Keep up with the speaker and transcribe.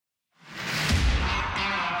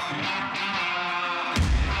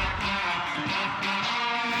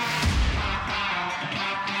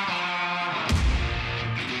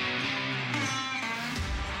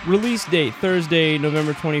Release date, Thursday,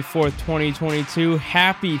 November 24th, 2022.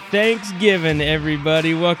 Happy Thanksgiving,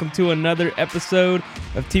 everybody. Welcome to another episode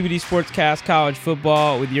of TBD Sportscast College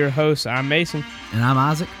Football with your host. I'm Mason. And I'm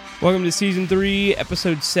Isaac. Welcome to Season 3,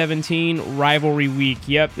 Episode 17, Rivalry Week.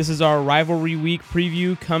 Yep, this is our Rivalry Week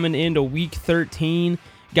preview coming into Week 13.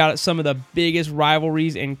 Got some of the biggest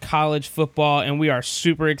rivalries in college football, and we are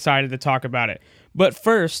super excited to talk about it. But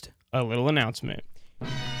first, a little announcement.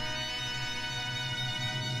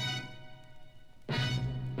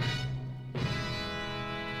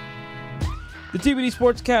 The TBD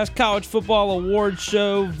Sportscast College Football Awards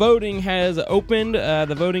Show voting has opened.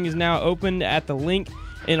 The voting is now open at the link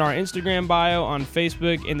in our Instagram bio, on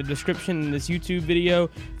Facebook, in the description in this YouTube video.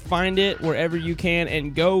 Find it wherever you can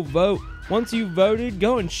and go vote. Once you've voted,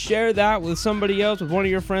 go and share that with somebody else, with one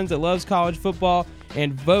of your friends that loves college football,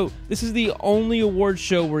 and vote. This is the only awards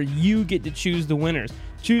show where you get to choose the winners.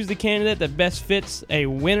 Choose the candidate that best fits a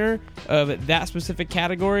winner of that specific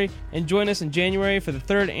category, and join us in January for the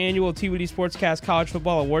third annual TBD Sportscast College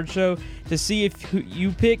Football Awards Show to see if who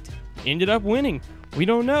you picked ended up winning. We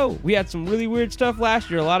don't know. We had some really weird stuff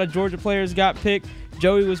last year. A lot of Georgia players got picked.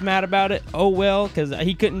 Joey was mad about it. Oh well, because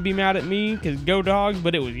he couldn't be mad at me because go Dogs,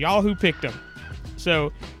 but it was y'all who picked him.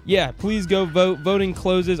 So, yeah, please go vote. Voting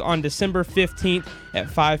closes on December 15th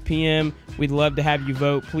at 5 p.m. We'd love to have you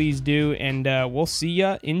vote. Please do, and we'll see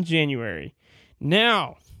ya in January.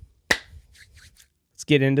 Now, let's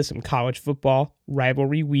get into some college football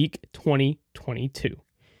rivalry week 2022.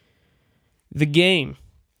 The game,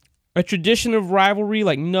 a tradition of rivalry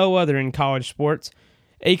like no other in college sports,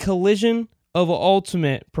 a collision of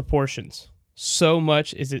ultimate proportions. So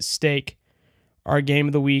much is at stake. Our game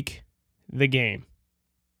of the week, the game.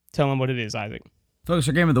 Tell them what it is, Isaac. Folks,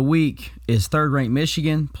 our game of the week is third-ranked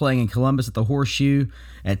Michigan playing in Columbus at the Horseshoe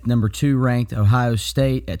at number 2-ranked Ohio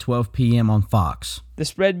State at 12 p.m. on Fox. The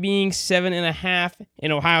spread being 7.5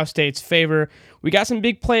 in Ohio State's favor. We got some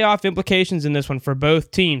big playoff implications in this one for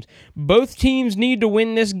both teams. Both teams need to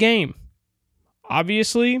win this game.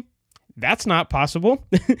 Obviously, that's not possible.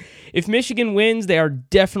 If Michigan wins, they are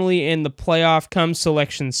definitely in the playoff come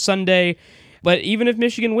Selection Sunday. But even if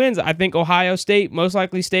Michigan wins, I think Ohio State most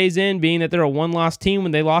likely stays in, being that they're a one-loss team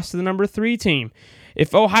when they lost to the number 3 team.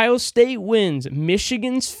 If Ohio State wins,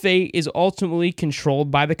 Michigan's fate is ultimately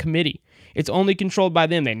controlled by the committee. It's only controlled by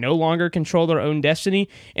them. They no longer control their own destiny.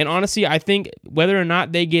 And honestly, I think whether or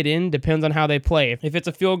not they get in depends on how they play. If it's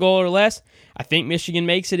a field goal or less, I think Michigan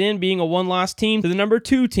makes it in, being a one-loss team to the number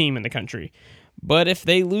 2 team in the country. But if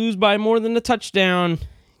they lose by more than a touchdown,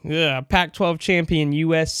 Pac-12 champion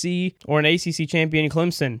USC or an ACC champion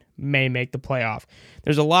Clemson may make the playoff.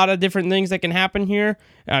 There's a lot of different things that can happen here.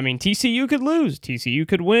 I mean, TCU could lose. TCU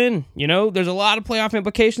could win. You know, there's a lot of playoff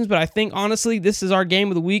implications, but I think, honestly, this is our game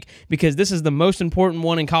of the week because this is the most important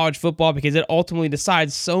one in college football because it ultimately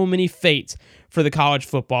decides so many fates for the college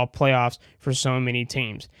football playoffs for so many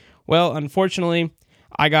teams. Well, unfortunately,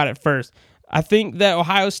 I got it first. I think that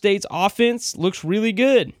Ohio State's offense looks really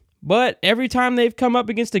good. But every time they've come up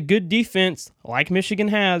against a good defense, like Michigan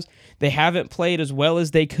has, they haven't played as well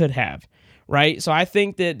as they could have, right? So I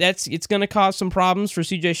think that it's going to cause some problems for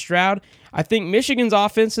C.J. Stroud. I think Michigan's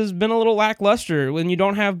offense has been a little lackluster. When you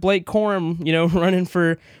don't have Blake Corum, running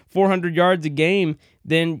for 400 yards a game,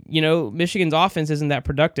 then, Michigan's offense isn't that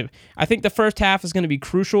productive. I think the first half is going to be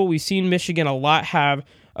crucial. We've seen Michigan a lot have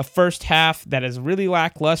a first half that is really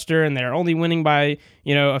lackluster, and they're only winning by,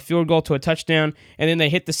 a field goal to a touchdown, and then they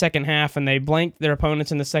hit the second half, and they blank their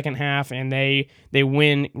opponents in the second half, and they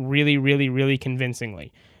win really, really, really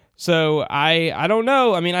convincingly. So I don't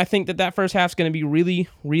know. I mean, I think that first half is going to be really,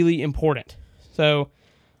 really important. So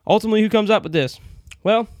ultimately, who comes up with this?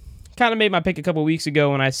 Well, kind of made my pick a couple weeks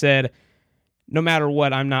ago when I said, no matter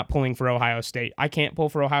what, I'm not pulling for Ohio State. I can't pull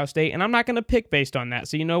for Ohio State, and I'm not going to pick based on that.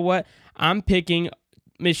 So you know what? I'm picking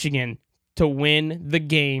Michigan to win the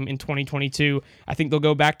game in 2022. I think they'll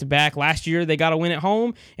go back-to-back. Last year, they got a win at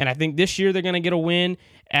home, and I think this year they're going to get a win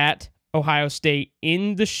at Ohio State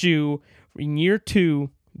in the shoe in year 2,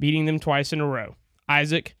 beating them twice in a row.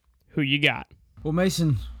 Isaac, who you got? Well,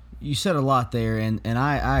 Mason, you said a lot there, and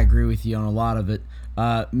I agree with you on a lot of it.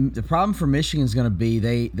 The problem for Michigan is going to be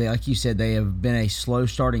they like you said, they have been a slow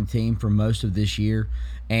starting team for most of this year,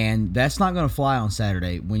 and that's not going to fly on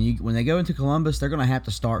Saturday. When they go into Columbus, they're going to have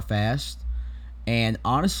to start fast. And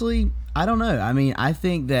honestly, I don't know. I mean, I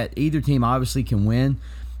think that either team obviously can win.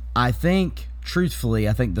 Truthfully,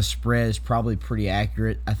 I think the spread is probably pretty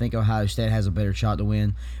accurate. I think Ohio State has a better shot to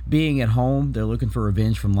win. Being at home, they're looking for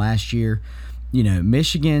revenge from last year.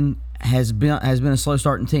 Michigan has been a slow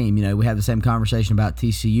starting team. We had the same conversation about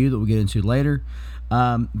TCU that we'll get into later.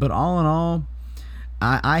 But all in all,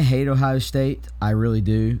 I hate Ohio State. I really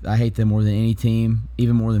do. I hate them more than any team,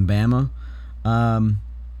 even more than Bama.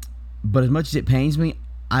 But as much as it pains me,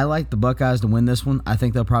 I like the Buckeyes to win this one. I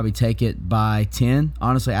think they'll probably take it by 10.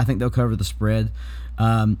 Honestly, I think they'll cover the spread.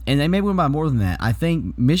 And they may win by more than that. I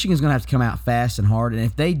think Michigan's going to have to come out fast and hard. And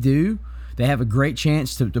if they do, they have a great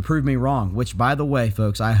chance to prove me wrong, which, by the way,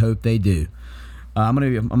 folks, I hope they do. I'm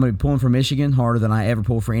gonna be pulling for Michigan harder than I ever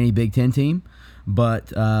pull for any Big Ten team.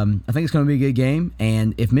 But I think it's going to be a good game.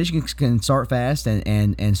 And if Michigan can start fast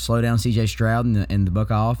and slow down C.J. Stroud and the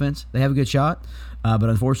Buckeye offense, they have a good shot. But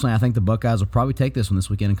unfortunately, I think the Buckeyes will probably take this one this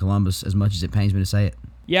weekend in Columbus, as much as it pains me to say it.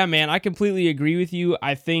 Yeah, man, I completely agree with you.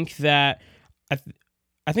 I think that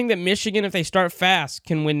I think that Michigan, if they start fast,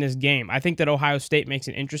 can win this game. I think that Ohio State makes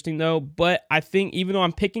it interesting, though. But I think even though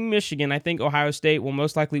I'm picking Michigan, I think Ohio State will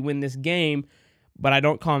most likely win this game. But I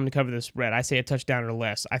don't call them to cover the spread. I say a touchdown or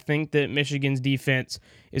less. I think that Michigan's defense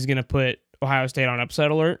is going to put Ohio State on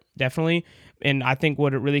upset alert, definitely. And I think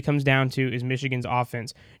what it really comes down to is Michigan's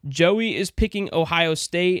offense. Joey is picking Ohio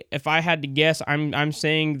State. If I had to guess, I'm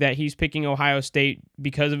saying that he's picking Ohio State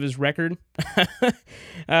because of his record.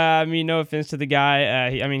 I mean, no offense to the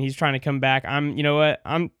guy. He's trying to come back.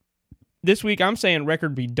 This week I'm saying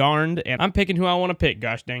record be darned, and I'm picking who I want to pick.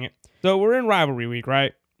 Gosh dang it! So we're in rivalry week,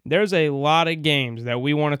 right? There's a lot of games that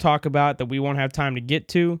we want to talk about that we won't have time to get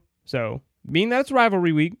to. So, being that it's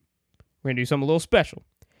rivalry week, we're going to do something a little special.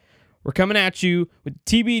 We're coming at you with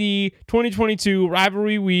TBD 2022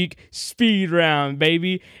 Rivalry Week Speed Round,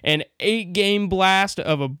 baby. An 8-game blast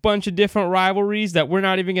of a bunch of different rivalries that we're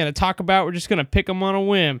not even going to talk about. We're just going to pick them on a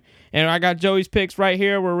whim. And I got Joey's picks right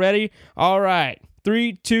here. We're ready. All right.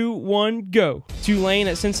 3, 2, 1, go. Tulane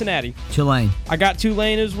at Cincinnati. Tulane. I got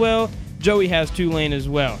Tulane as well. Joey has Tulane as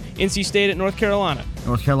well. NC State at North Carolina.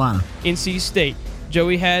 North Carolina. NC State.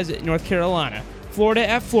 Joey has North Carolina. Florida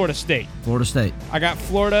at Florida State. Florida State. I got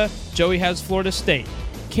Florida. Joey has Florida State.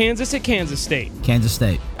 Kansas at Kansas State. Kansas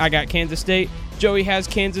State. I got Kansas State. Joey has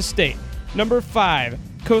Kansas State. Number 5,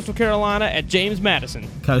 Coastal Carolina at James Madison.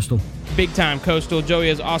 Coastal. Big time Coastal. Joey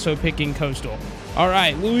is also picking Coastal. All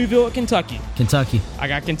right, Louisville at Kentucky. Kentucky. I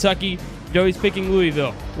got Kentucky. Joey's picking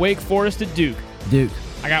Louisville. Wake Forest at Duke. Duke.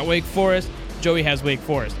 I got Wake Forest. Joey has Wake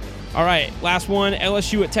Forest. All right, last one,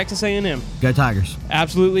 LSU at Texas A&M. Go Tigers.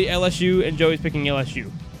 Absolutely LSU, and Joey's picking LSU.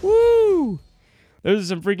 Woo! Those are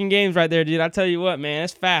some freaking games right there, dude. I tell you what, man,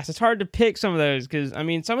 it's fast. It's hard to pick some of those because,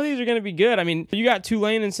 some of these are going to be good. You got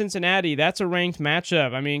Tulane and Cincinnati. That's a ranked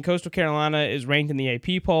matchup. Coastal Carolina is ranked in the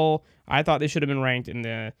AP poll. I thought they should have been ranked in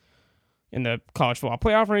the college football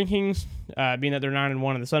playoff rankings, being that they're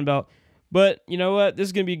 9-1 in the Sun Belt. But you know what? This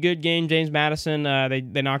is going to be a good game. James Madison,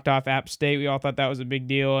 they knocked off App State. We all thought that was a big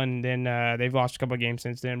deal, and then they've lost a couple of games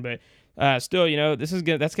since then. But still, that's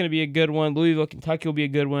going to be a good one. Louisville, Kentucky will be a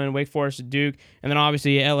good one. Wake Forest at Duke. And then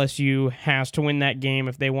obviously LSU has to win that game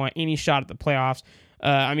if they want any shot at the playoffs.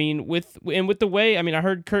 With the way, I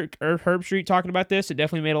heard Herbstreit talking about this. It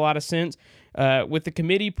definitely made a lot of sense. With the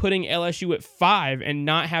committee putting LSU at 5 and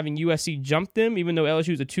not having USC jump them, even though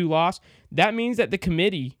LSU is a 2-loss, that means that the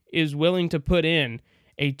committee is willing to put in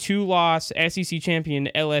a 2-loss SEC champion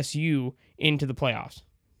LSU into the playoffs.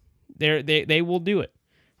 They will do it.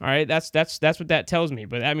 All right, that's what that tells me.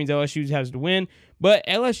 But that means LSU has to win. But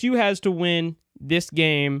LSU has to win this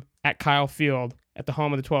game at Kyle Field at the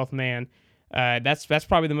home of the 12th man. That's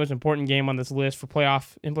probably the most important game on this list for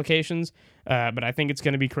playoff implications, but I think it's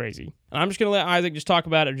going to be crazy. And I'm just going to let Isaac just talk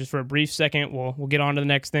about it just for a brief second. We'll get on to the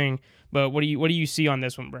next thing. But what do you see on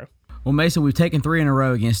this one, bro? Well, Mason, we've taken 3 in a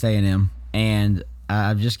row against A&M, and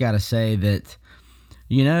I've just got to say that,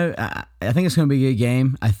 I think it's going to be a good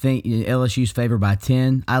game. I think LSU's favored by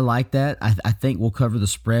 10. I like that. I think we'll cover the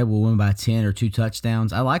spread. We'll win by 10 or 2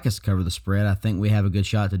 touchdowns. I like us to cover the spread. I think we have a good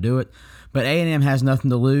shot to do it. But A&M has nothing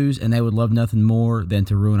to lose, and they would love nothing more than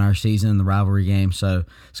to ruin our season in the rivalry game. So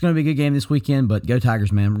it's going to be a good game this weekend, but go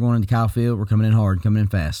Tigers, man. We're going into Kyle Field. We're coming in hard, coming in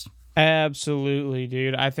fast. Absolutely,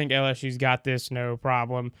 dude. I think LSU's got this no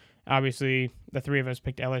problem. Obviously, the 3 of us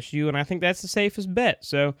picked LSU, and I think that's the safest bet.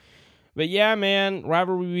 So, but yeah, man,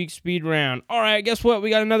 rivalry week speed round. All right, guess what? We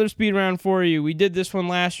got another speed round for you. We did this one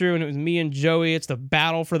last year, and it was me and Joey. It's the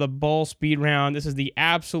battle for the bowl speed round. This is the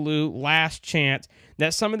absolute last chance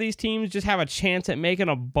that some of these teams just have a chance at making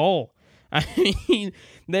a bowl.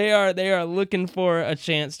 They are looking for a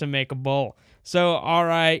chance to make a bowl. So, all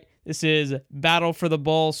right, this is battle for the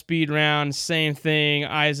bowl speed round. Same thing.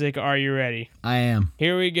 Isaac, are you ready? I am.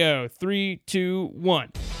 Here we go. 3, 2, 1.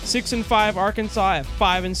 6-5 Arkansas at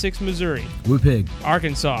 5-6 Missouri. Woo pig.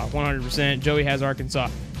 Arkansas, 100%. Joey has Arkansas.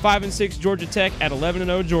 5-6 Georgia Tech at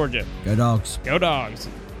 11-0 Georgia. Go Dogs. Go Dogs.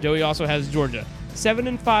 Joey also has Georgia.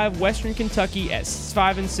 7-5 Western Kentucky at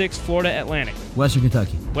 5-6 Florida Atlantic. Western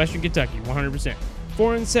Kentucky. Western Kentucky, 100%.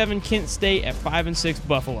 4-7 Kent State at 5-6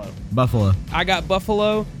 Buffalo. Buffalo. I got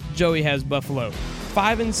Buffalo. Joey has Buffalo.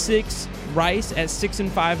 5-6 Rice at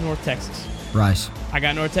 6-5 North Texas. Rice. I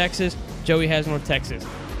got North Texas. Joey has North Texas.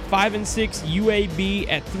 5-6 UAB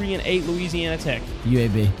at 3-8 Louisiana Tech.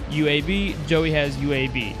 UAB. UAB. Joey has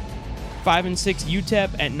UAB. 5-6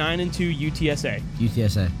 UTEP at 9-2 UTSA.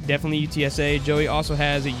 UTSA. Definitely UTSA. Joey also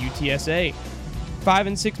has a UTSA.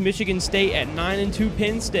 5-6 Michigan State at 9-2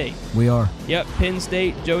 Penn State. We are. Yep, Penn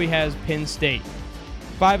State. Joey has Penn State.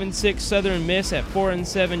 5-6 Southern Miss at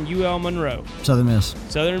 4-7 UL Monroe. Southern Miss.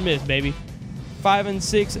 Southern Miss, baby.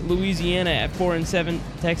 5-6 Louisiana at 4-7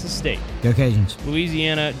 Texas State. Go Cajuns.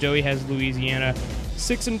 Louisiana. Joey has Louisiana.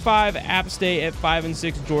 6-5 App State at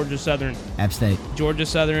 5-6 Georgia Southern. App State. Georgia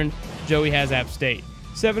Southern. Joey has App State.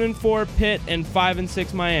 7-4 Pitt and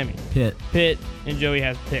 5-6 Miami. Pitt. Pitt and Joey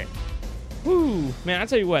has Pitt. Woo, man! I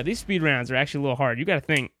tell you what, these speed rounds are actually a little hard. You got to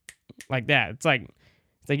think like that. It's like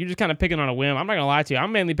you're just kind of picking on a whim. I'm not gonna lie to you.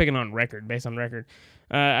 I'm mainly picking on record, based on record.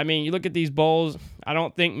 I mean, you look at these bowls. I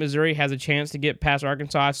don't think Missouri has a chance to get past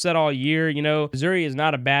Arkansas. I've said all year, Missouri is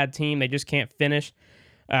not a bad team. They just can't finish.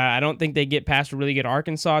 I don't think they get past a really good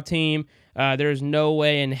Arkansas team. There's no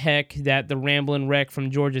way in heck that the Ramblin' Wreck from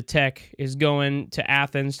Georgia Tech is going to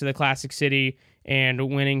Athens, to the Classic City, and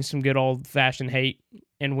winning some good old-fashioned hate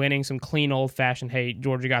and winning some clean old-fashioned hate.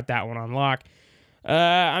 Georgia got that one on lock.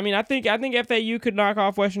 I think FAU could knock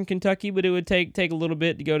off Western Kentucky, but it would take a little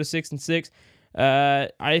bit to go to 6-6.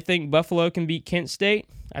 I think Buffalo can beat Kent State.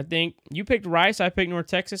 I think you picked Rice. I picked North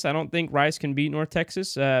Texas. I don't think Rice can beat North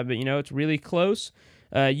Texas, but it's really close.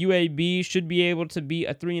 UAB should be able to beat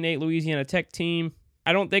a 3-8 Louisiana Tech team.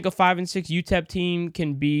 I don't think a 5-6 UTEP team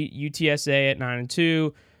can beat UTSA at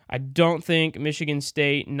 9-2. I don't think Michigan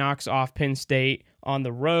State knocks off Penn State on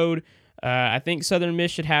the road. I think Southern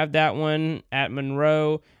Miss should have that one at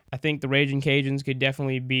Monroe. I think the Raging Cajuns could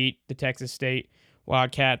definitely beat the Texas State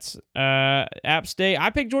Wildcats. App State, I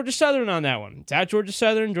picked Georgia Southern on that one. It's at Georgia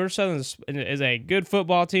Southern. Georgia Southern is a good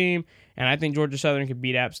football team, and I think Georgia Southern could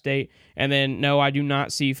beat App State. And then, no, I do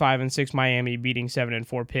not see 5-6 Miami beating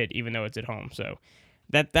 7-4 Pitt, even though it's at home. So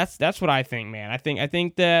that's what I think, man. I think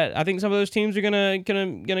some of those teams are gonna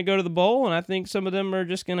go to the bowl, and I think some of them are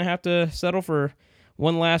just gonna have to settle for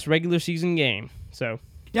one last regular season game. So.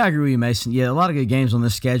 Yeah, I agree with you, Mason. Yeah, a lot of good games on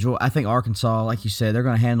this schedule. I think Arkansas, like you said, they're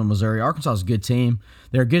going to handle Missouri. Arkansas is a good team.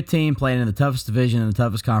 They're a good team playing in the toughest division and the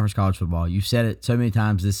toughest conference college football. You've said it so many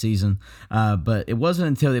times this season, but it wasn't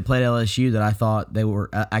until they played LSU that I thought they were.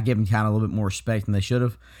 I give them kind of a little bit more respect than they should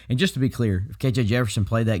have. And just to be clear, if KJ Jefferson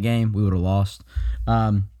played that game, we would have lost.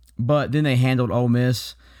 But then they handled Ole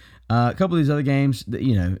Miss. A couple of these other games,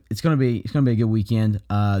 it's going to be a good weekend.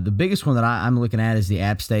 The biggest one that I'm looking at is the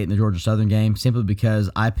App State and the Georgia Southern game, simply because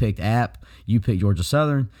I picked App, you picked Georgia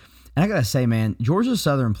Southern, and I gotta say, man, Georgia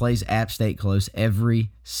Southern plays App State close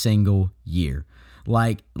every single year.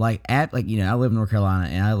 I live in North Carolina,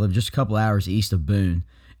 and I live just a couple hours east of Boone.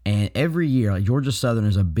 And every year, Georgia Southern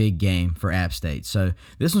is a big game for App State. So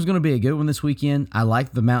this one's going to be a good one this weekend. I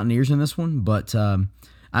like the Mountaineers in this one, but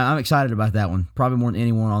I'm excited about that one, probably more than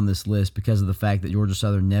anyone on this list, because of the fact that Georgia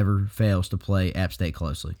Southern never fails to play App State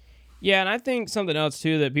closely. Yeah, and I think something else,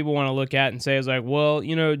 too, that people want to look at and say is like, well,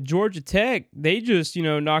 Georgia Tech, they just,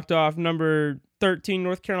 knocked off number 13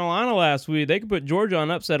 North Carolina last week. They could put Georgia on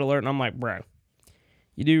upset alert. And I'm like, bro,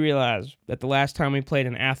 you do realize that the last time we played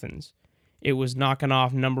in Athens, it was knocking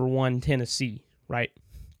off number 1 Tennessee, right?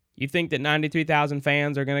 You think that 93,000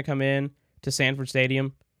 fans are going to come in to Sanford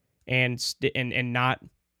Stadium and not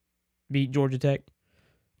beat Georgia Tech?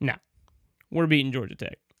 No. We're beating Georgia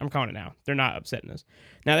Tech. I'm calling it now. They're not upsetting us.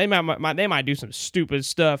 Now, they might do some stupid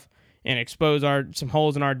stuff and expose some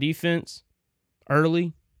holes in our defense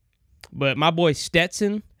early, but my boy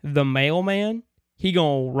Stetson, the mailman, he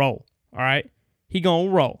gonna roll, all right? He gonna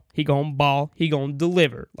roll. He gonna ball. He gonna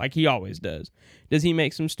deliver like he always does. Does he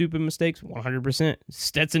make some stupid mistakes? 100%.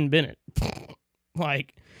 Stetson Bennett.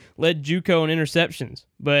 Led JUCO in interceptions.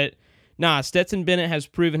 But, Stetson Bennett has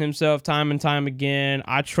proven himself time and time again.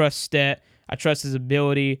 I trust Stet. I trust his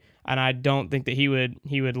ability, and I don't think that he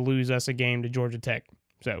would lose us a game to Georgia Tech.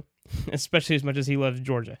 So, especially as much as he loves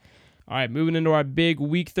Georgia. All right, moving into our big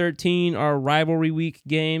Week 13, our rivalry week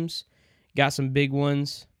games. Got some big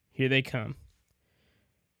ones. Here they come.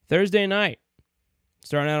 Thursday night.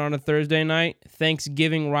 Starting out on a Thursday night,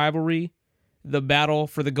 Thanksgiving rivalry, the battle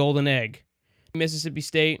for the Golden Egg. Mississippi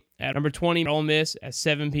State at number 20, Ole Miss at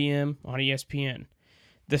 7 p.m. on ESPN.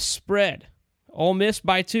 The spread, Ole Miss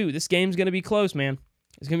by 2. This game's going to be close, man.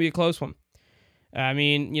 It's going to be a close one. I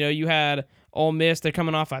mean, you had Ole Miss, they're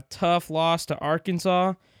coming off a tough loss to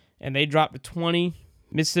Arkansas, and they dropped to 20.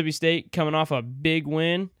 Mississippi State coming off a big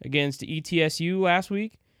win against ETSU last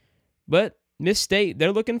week. But Miss State,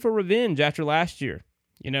 they're looking for revenge after last year.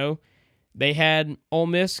 They had Ole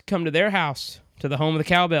Miss come to their house, to the home of the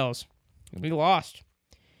Cowbells. We lost.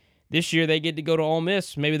 This year they get to go to Ole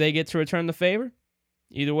Miss. Maybe they get to return the favor.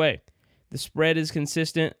 Either way, the spread is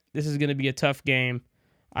consistent. This is going to be a tough game.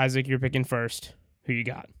 Isaac, you're picking first. Who you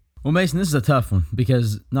got? Well, Mason, this is a tough one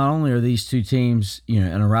because not only are these two teams, in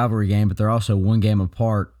a rivalry game, but they're also one game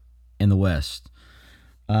apart in the West.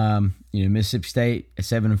 Mississippi State at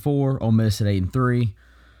 7-4, Ole Miss at 8-3.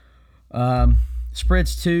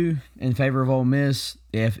 Spread's 2 in favor of Ole Miss.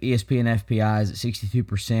 ESPN FPI is at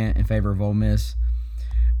 62% in favor of Ole Miss.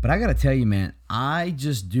 But I got to tell you, man, I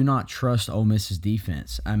just do not trust Ole Miss's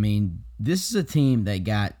defense. I mean, this is a team that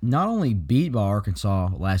got not only beat by Arkansas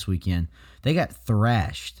last weekend, they got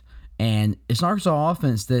thrashed. And it's an Arkansas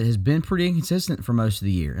offense that has been pretty inconsistent for most of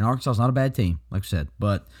the year. And Arkansas is not a bad team, like I said,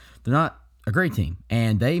 but they're not a great team.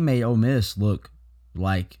 And they made Ole Miss look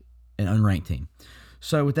like an unranked team.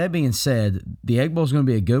 So with that being said, the Egg Bowl is going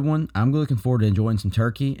to be a good one. I'm looking forward to enjoying some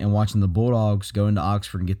turkey and watching the Bulldogs go into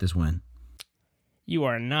Oxford and get this win. You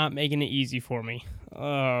are not making it easy for me.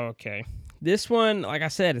 Okay. This one, like I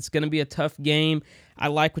said, it's going to be a tough game. I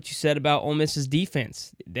like what you said about Ole Miss's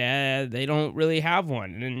defense. They don't really have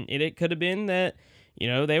one. And it could have been that,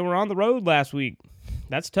 they were on the road last week.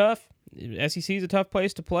 That's tough. SEC is a tough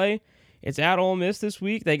place to play. It's at Ole Miss this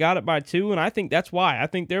week. They got it by 2, and I think that's why. I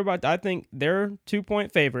think they're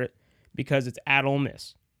 2-point favorite because it's at Ole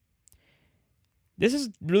Miss. This is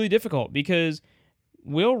really difficult because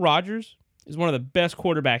Will Rogers is one of the best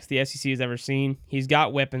quarterbacks the SEC has ever seen. He's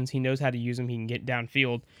got weapons. He knows how to use them. He can get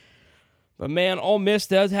downfield. But, man, Ole Miss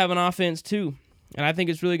does have an offense too. And I think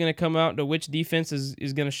it's really going to come out to which defense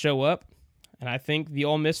is going to show up. And I think the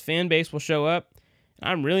Ole Miss fan base will show up.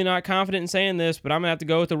 I'm really not confident in saying this, but I'm going to have to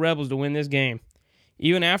go with the Rebels to win this game.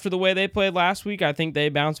 Even after the way they played last week, I think they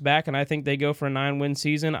bounce back, and I think they go for a 9-win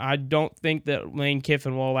season. I don't think that Lane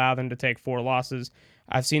Kiffin will allow them to take 4 losses.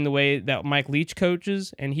 I've seen the way that Mike Leach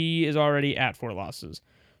coaches, and he is already at 4 losses.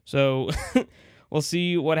 So we'll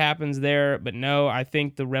see what happens there. But no, I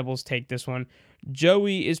think the Rebels take this one.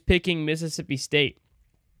 Joey is picking Mississippi State.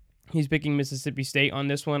 He's picking Mississippi State on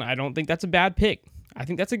this one. I don't think that's a bad pick. I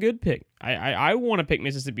think that's a good pick. I want to pick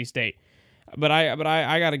Mississippi State. But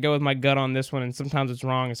I got to go with my gut on this one, and sometimes it's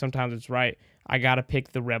wrong and sometimes it's right. I got to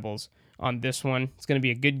pick the Rebels on this one. It's going to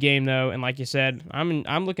be a good game, though, and like you said,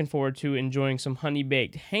 I'm looking forward to enjoying some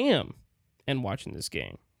honey-baked ham and watching this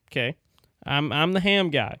game, okay? I'm the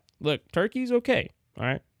ham guy. Look, turkey's okay, all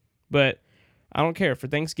right? But I don't care. For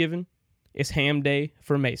Thanksgiving, it's ham day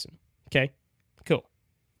for Mason, okay? Cool.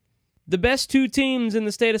 The best 2 teams in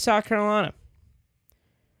the state of South Carolina.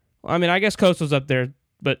 I mean, I guess Coastal's up there,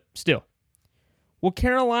 but still. Will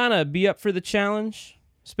Carolina be up for the challenge,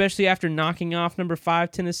 especially after knocking off number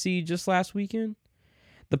 5 Tennessee just last weekend?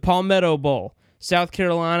 The Palmetto Bowl, South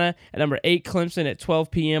Carolina at number 8 Clemson at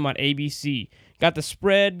 12 p.m. on ABC. Got the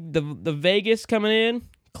spread, the Vegas coming in,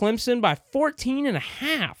 Clemson by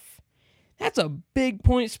 14.5. That's a big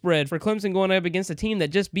point spread for Clemson going up against a team that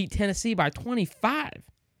just beat Tennessee by 25.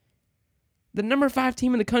 The number 5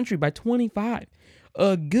 team in the country by 25.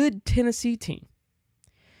 A good Tennessee team.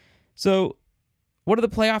 So, what are the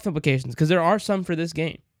playoff implications? Because there are some for this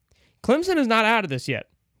game. Clemson is not out of this yet.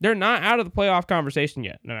 They're not out of the playoff conversation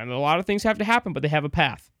yet. Now, a lot of things have to happen, but they have a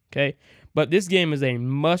path. Okay, but this game is a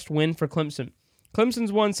must-win for Clemson.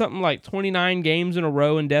 Clemson's won something like 29 games in a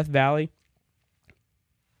row in Death Valley.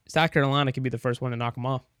 South Carolina could be the first one to knock them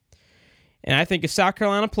off. And I think if South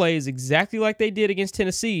Carolina plays exactly like they did against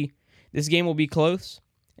Tennessee, this game will be close.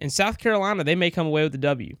 In South Carolina, they may come away with the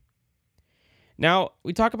W. Now,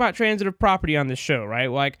 we talk about transitive property on this show, right?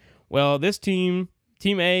 Like, well, this team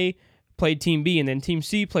A, played Team B, and then Team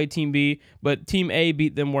C played Team B, but Team A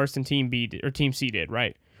beat them worse than Team B did, or Team C did,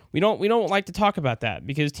 right? We don't like to talk about that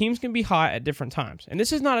because teams can be hot at different times. And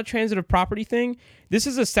this is not a transitive property thing. This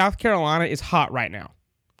is a South Carolina is hot right now,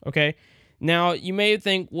 okay? Now, you may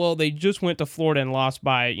think, well, they just went to Florida and lost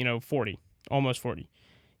by, 40, almost 40.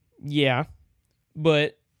 Yeah,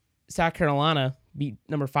 but South Carolina beat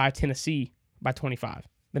number 5 Tennessee by 25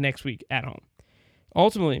 the next week at home.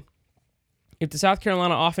 Ultimately, if the South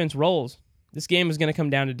Carolina offense rolls, this game is going to come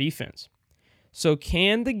down to defense. So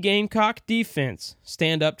can the Gamecock defense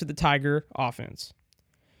stand up to the Tiger offense?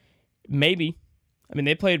 Maybe. I mean,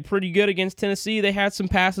 they played pretty good against Tennessee. They had some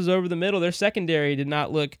passes over the middle. Their secondary did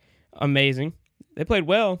not look amazing. They played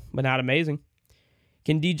well, but not amazing.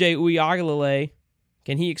 Can DJ Uiagalelei,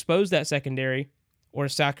 can he expose that secondary? Or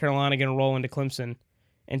is South Carolina going to roll into Clemson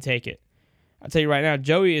and take it? I'll tell you right now,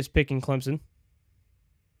 Joey is picking Clemson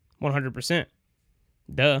 100%.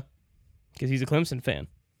 Duh, because he's a Clemson fan.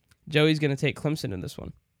 Joey's going to take Clemson in this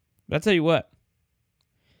one. But I'll tell you what,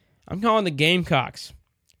 I'm calling the Gamecocks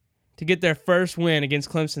to get their first win against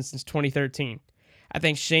Clemson since 2013. I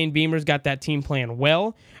think Shane Beamer's got that team playing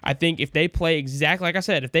well. I think if they play exactly, like I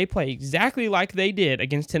said, if they play exactly like they did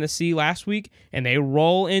against Tennessee last week and they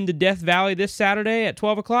roll into Death Valley this Saturday at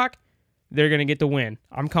 12 o'clock, they're going to get the win.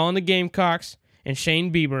 I'm calling the Gamecocks and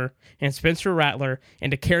Shane Beamer and Spencer Rattler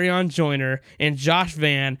and Dakereon Joyner and Josh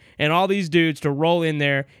Van and all these dudes to roll in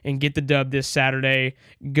there and get the dub this Saturday.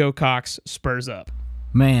 Go Cox, Spurs up.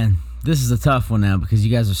 Man, this is a tough one now because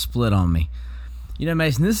you guys are split on me. You know,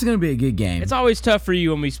 Mason, this is going to be a good game. It's always tough for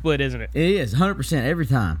you when we split, isn't it? It is, 100% every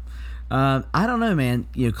time. I don't know, man.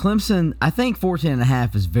 You know, Clemson, I think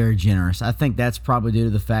 14.5 is very generous. I think that's probably due to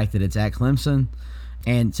the fact that it's at Clemson,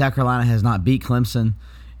 and South Carolina has not beat Clemson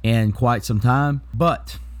in quite some time.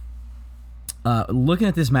 But looking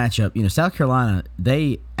at this matchup, you know, South Carolina,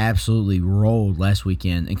 they absolutely rolled last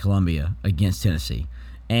weekend in Columbia against Tennessee.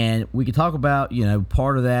 And we could talk about, you know,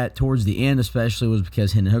 part of that towards the end especially was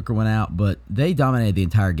because Hendon Hooker went out, but they dominated the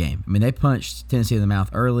entire game. I mean, they punched Tennessee in the mouth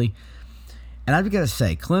early. And I've got to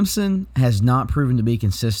say, Clemson has not proven to be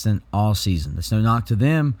consistent all season. That's no knock to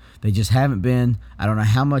them. They just haven't been. I don't know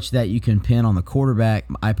how much that you can pin on the quarterback.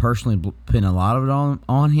 I personally pin a lot of it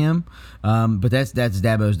on him. But that's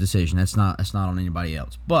Dabo's decision. That's not on anybody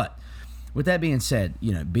else. But with that being said,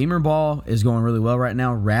 you know, Beamer ball is going really well right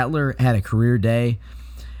now. Rattler had a career day.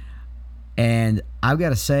 And I've got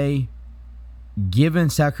to say, given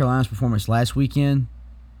South Carolina's performance last weekend,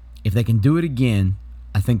 if they can do it again,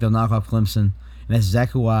 I think they'll knock off Clemson. And that's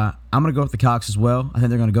exactly why I'm going to go with the Cox as well. I think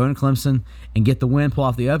they're going to go into Clemson and get the win, pull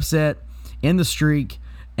off the upset, end the streak,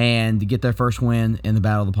 and get their first win in the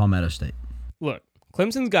Battle of the Palmetto State. Look,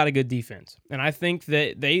 Clemson's got a good defense, and I think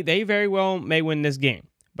that they very well may win this game.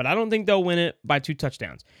 But I don't think they'll win it by 2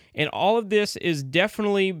 touchdowns. And all of this is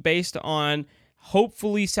definitely based on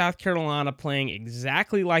hopefully South Carolina playing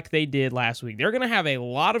exactly like they did last week. They're going to have a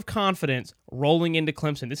lot of confidence rolling into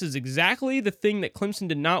Clemson. This is exactly the thing that Clemson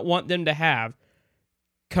did not want them to have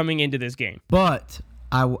coming into this game. But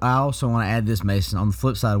I also want to add this, Mason, on the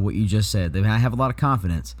flip side of what you just said. They might have a lot of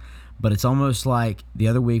confidence, but it's almost like the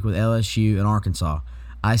other week with LSU and Arkansas.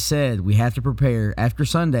 I said we have to prepare, after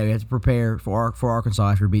Sunday, we have to prepare for Arkansas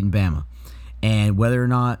after beating Bama. And whether or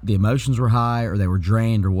not the emotions were high or they were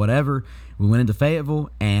drained or whatever, we went into Fayetteville,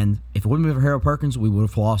 and if it wouldn't be for Harold Perkins, we would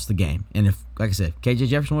have lost the game. And if, like I said, KJ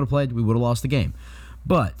Jefferson would have played, we would have lost the game.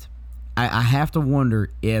 But I have to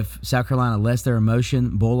wonder if South Carolina lets their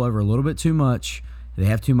emotion boil over a little bit too much. They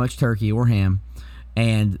have too much turkey or ham,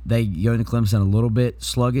 and they go into Clemson a little bit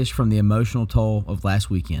sluggish from the emotional toll of last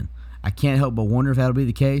weekend. I can't help but wonder if that'll be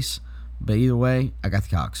the case, but either way, I got the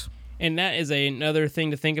Cox. And that is another thing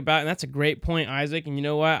to think about, and that's a great point, Isaac. And you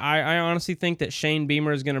know what? I honestly think that Shane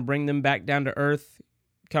Beamer is going to bring them back down to earth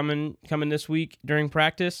coming this week during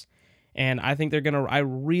practice. And I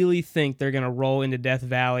really think they're going to roll into Death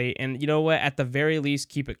Valley. And you know what? At the very least,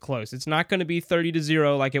 keep it close. It's not going to be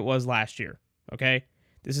 30-0 like it was last year, okay?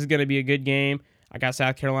 This is going to be a good game. I got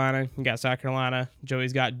South Carolina. You got South Carolina.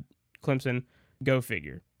 Joey's got Clemson. Go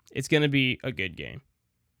figure. It's going to be a good game.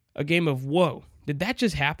 A game of, whoa, did that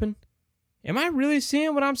just happen? Am I really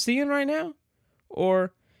seeing what I'm seeing right now?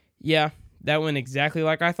 Or, yeah, that went exactly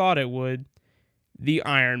like I thought it would. The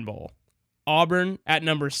Iron Bowl. Auburn at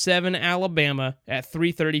number 7, Alabama at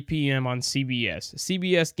 3:30 p.m. on CBS.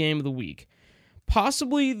 CBS game of the week.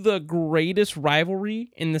 Possibly the greatest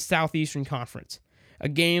rivalry in the Southeastern Conference. A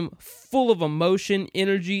game full of emotion,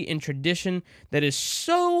 energy, and tradition that is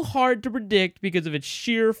so hard to predict because of its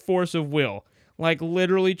sheer force of will. Like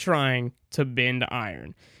literally trying to bend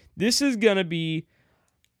iron. This is going to be,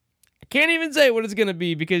 I can't even say what it's going to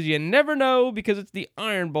be because you never know because it's the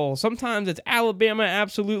Iron Bowl. Sometimes it's Alabama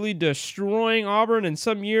absolutely destroying Auburn, and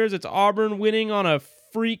some years it's Auburn winning on a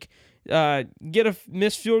freak, get a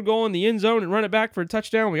missed field goal in the end zone and run it back for a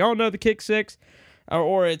touchdown. We all know the kick six.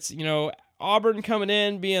 Or it's, you know, Auburn coming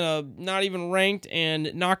in, being a not even ranked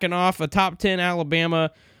and knocking off a top 10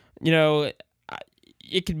 Alabama. You know,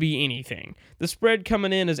 it could be anything. The spread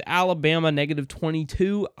coming in is Alabama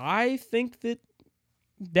 -22. I think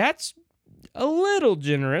that's a little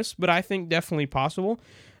generous, but I think definitely possible.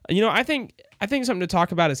 You know, I think something to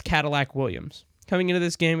talk about is Cadillac Williams. Coming into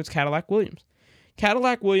this game, it's Cadillac Williams.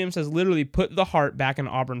 Cadillac Williams has literally put the heart back in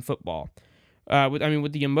Auburn football.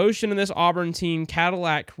 With the emotion in this Auburn team,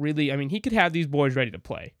 Cadillac really, he could have these boys ready to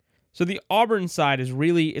play. So the Auburn side is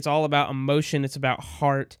really, it's all about emotion. It's about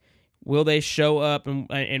heart. Will they show up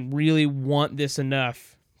and really want this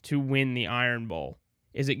enough to win the Iron Bowl?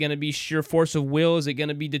 Is it going to be sheer force of will? Is it going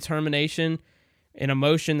to be determination and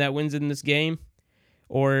emotion that wins in this game?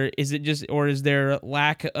 Or is there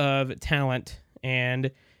lack of talent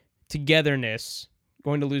and togetherness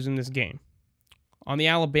going to lose in this game? On the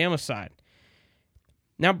Alabama side.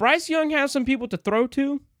 Now, Bryce Young has some people to throw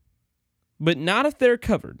to, but not if they're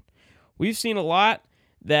covered. We've seen a lot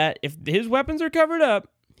that if his weapons are covered up,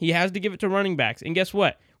 he has to give it to running backs. And guess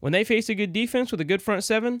what? When they face a good defense with a good front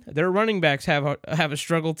seven, their running backs have a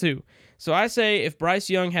struggle too. So I say if Bryce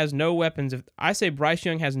Young has no weapons,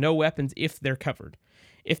 if they're covered.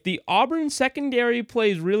 If the Auburn secondary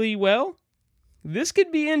plays really well, this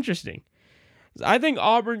could be interesting. I think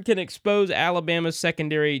Auburn can expose Alabama's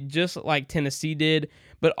secondary just like Tennessee did,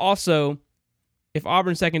 but also if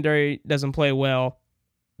Auburn secondary doesn't play well,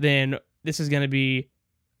 then this is going to be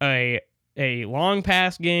a long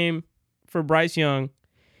pass game for Bryce Young,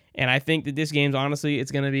 and I think that this game's honestly,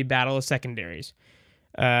 it's going to be battle of secondaries.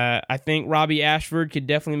 I think Robbie Ashford could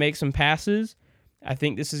definitely make some passes. I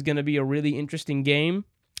think this is going to be a really interesting game,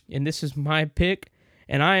 and this is my pick.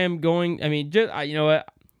 And I am going, you know what?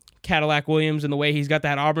 Cadillac Williams and the way he's got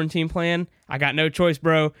that Auburn team playing, I got no choice,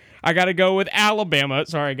 bro. I got to go with Alabama.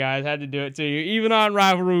 Sorry, guys, had to do it to you. Even on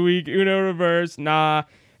rivalry week, Uno reverse, nah.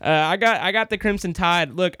 I got the Crimson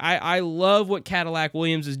Tide. Look, I love what Cadillac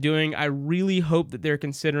Williams is doing. I really hope that they're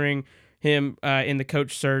considering him in the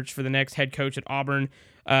coach search for the next head coach at Auburn.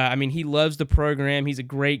 He loves the program. He's a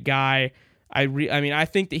great guy. I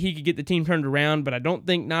think that he could get the team turned around, but I don't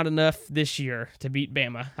think not enough this year to beat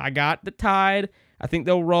Bama. I got the Tide. I think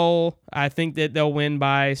they'll roll. I think that they'll win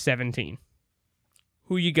by 17.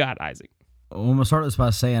 Who you got, Isaac? Well, I'm going to start this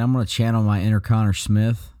by saying I'm going to channel my inner Connor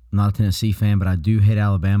Smith. I'm not a Tennessee fan, but I do hate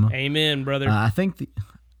Alabama. Amen, brother. I think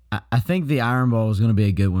the Iron Bowl is going to be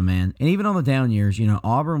a good one, man. And even on the down years,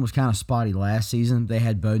 Auburn was kind of spotty last season. They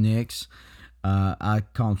had Bo Nix. I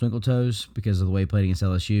call him Twinkle Toes because of the way he played against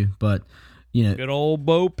LSU. But good old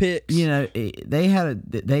Bo Picks.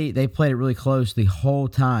 They played it really close the whole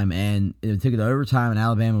time, and it took it to overtime, and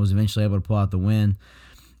Alabama was eventually able to pull out the win.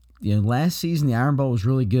 Last season the Iron Bowl was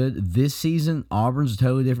really good. This season Auburn's a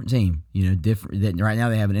totally different team. Different. Right now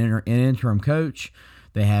they have an interim coach.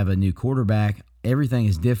 They have a new quarterback. Everything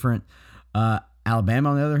is different. Alabama,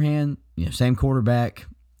 on the other hand, same quarterback,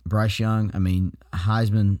 Bryce Young.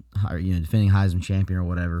 Heisman, defending Heisman champion or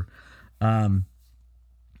whatever.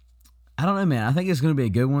 I don't know, man. I think it's going to be a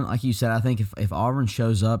good one. Like you said, I think if Auburn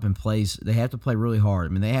shows up and plays, they have to play really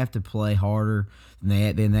hard. They have to play harder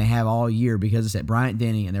than they have all year because it's at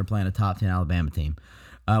Bryant-Denny and they're playing a top 10 Alabama team.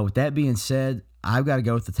 With that being said, I've got to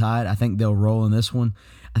go with the Tide. I think they'll roll in this one.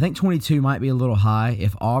 I think 22 might be a little high.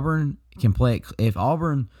 If Auburn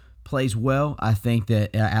plays well, I think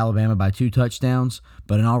that Alabama by 2 touchdowns,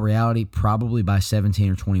 but in all reality, probably by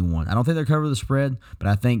 17 or 21. I don't think they'll cover the spread, but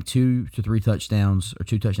I think 2 to 3 touchdowns or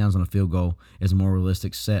 2 touchdowns on a field goal is a more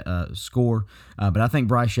realistic score. But I think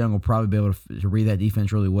Bryce Young will probably be able to read that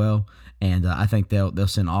defense really well, and I think they'll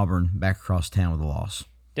send Auburn back across town with a loss.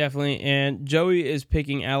 Definitely, and Joey is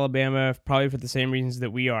picking Alabama probably for the same reasons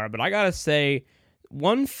that we are. But I got to say,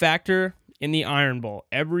 one factor in the Iron Bowl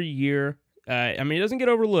every year, it doesn't get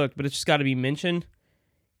overlooked, but it's just got to be mentioned,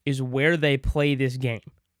 is where they play this game.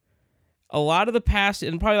 A lot of the past,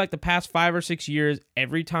 and probably like the past 5 or 6 years,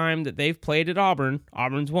 every time that they've played at Auburn,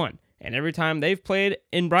 Auburn's won. And every time they've played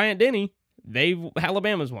in Bryant-Denny,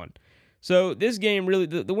 Alabama's won. So this game really,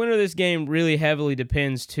 the winner of this game really heavily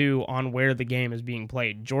depends too on where the game is being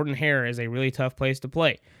played. Jordan-Hare is a really tough place to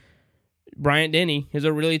play. Bryant-Denny is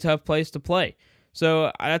a really tough place to play.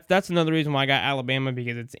 So that's another reason why I got Alabama,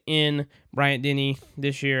 because it's in Bryant-Denny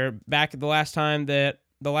this year. Back the last time that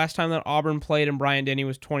Auburn played in Bryant-Denny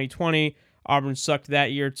was 2020. Auburn sucked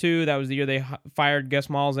that year too. That was the year they fired Gus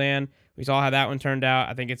Malzahn. We saw how that one turned out.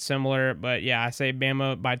 I think it's similar, but yeah, I say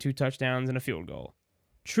Bama by 2 touchdowns and a field goal.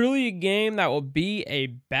 Truly a game that will be a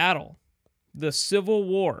battle. The Civil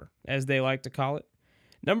War, as they like to call it.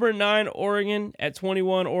 Number 9, Oregon at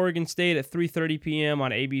 21, Oregon State at 3:30 p.m.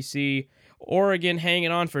 on ABC. Oregon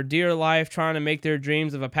hanging on for dear life, trying to make their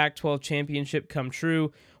dreams of a Pac-12 championship come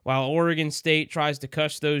true, while Oregon State tries to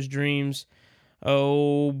crush those dreams.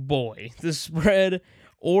 Oh boy. The spread,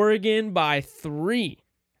 Oregon by 3.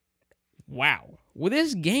 Wow. Will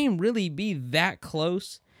this game really be that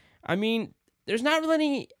close? There's not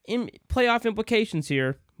really any playoff implications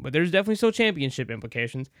here, but there's definitely still championship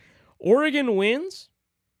implications. Oregon wins.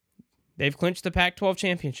 They've clinched the Pac-12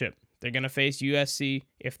 championship. They're going to face USC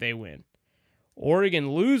if they win.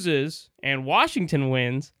 Oregon loses and Washington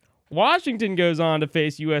wins. Washington goes on to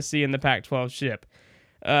face USC in the Pac-12 ship.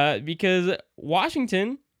 because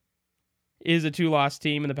Washington is a 2-loss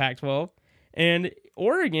team in the Pac-12, and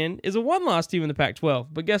Oregon is a 1-loss team in the Pac-12.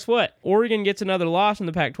 But guess what? Oregon gets another loss in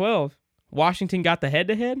the Pac-12. Washington got the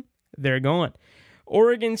head-to-head. They're going.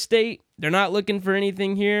 Oregon State, they're not looking for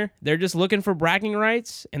anything here. They're just looking for bragging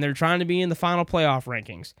rights, and they're trying to be in the final playoff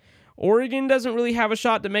rankings. Oregon doesn't really have a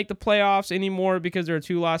shot to make the playoffs anymore because they're a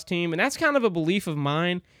 2-loss team, and that's kind of a belief of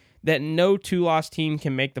mine that no 2-loss team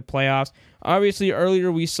can make the playoffs. Obviously,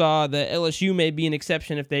 earlier we saw that LSU may be an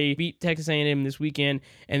exception if they beat Texas A&M this weekend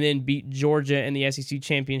and then beat Georgia in the SEC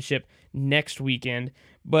championship next weekend.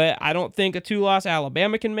 But I don't think a 2-loss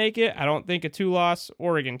Alabama can make it. I don't think a 2-loss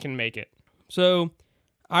Oregon can make it. So,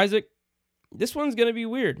 Isaac, this one's going to be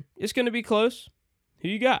weird. It's going to be close. Who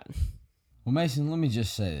you got? Well, Mason, let me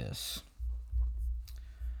just say this.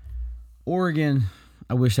 Oregon,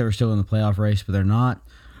 I wish they were still in the playoff race, but they're not.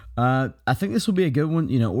 I think this will be a good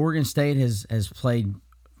one. Oregon State has played,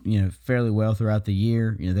 fairly well throughout the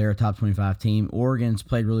year. They're a top 25 team. Oregon's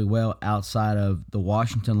played really well outside of the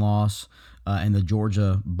Washington loss and the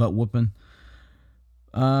Georgia butt whooping.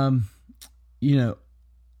 I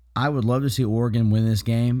would love to see Oregon win this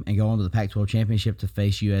game and go on to the Pac-12 championship to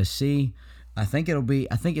face USC. I think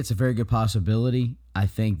it's a very good possibility. I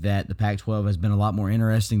think that the Pac-12 has been a lot more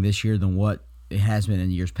interesting this year than what it has been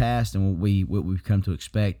in years past, and what we've come to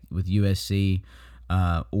expect with USC,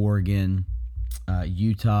 Oregon,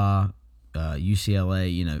 Utah,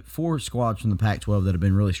 UCLA. 4 squads from the Pac-12 that have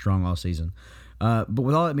been really strong all season. But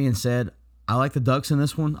with all that being said, I like the Ducks in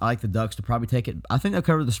this one. I like the Ducks to probably take it. I think they'll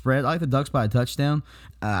cover the spread. I like the Ducks by a touchdown.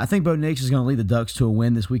 I think Bo Nix is going to lead the Ducks to a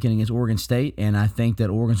win this weekend against Oregon State, and I think that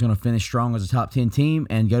Oregon's going to finish strong as a top 10 team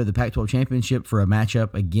and go to the Pac-12 championship for a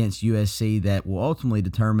matchup against USC that will ultimately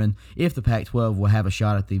determine if the Pac-12 will have a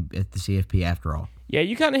shot at the CFP after all. Yeah,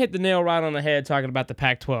 you kind of hit the nail right on the head talking about the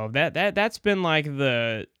Pac-12. That's been like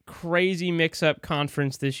the crazy mix-up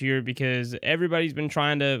conference this year because everybody's been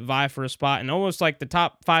trying to vie for a spot, and almost like the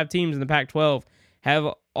top 5 teams in the Pac-12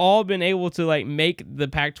 have all been able to make the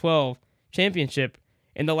Pac-12 championship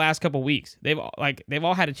in the last couple weeks. They've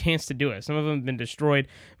all had a chance to do it. Some of them have been destroyed.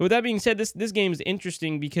 But with that being said, this game is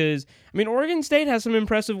interesting because Oregon State has some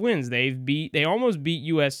impressive wins. They almost beat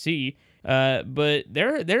USC, but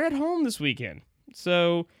they're at home this weekend.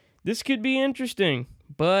 So this could be interesting,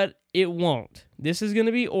 but it won't. This is going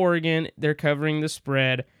to be Oregon. They're covering the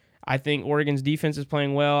spread. I think Oregon's defense is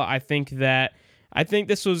playing well. I think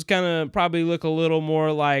this was going to probably look a little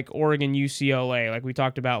more like Oregon UCLA, like we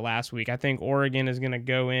talked about last week. I think Oregon is going to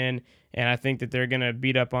go in, and I think that they're going to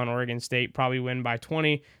beat up on Oregon State, probably win by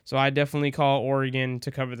 20. So I definitely call Oregon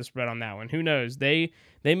to cover the spread on that one. Who knows? They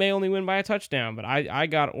may only win by a touchdown, but I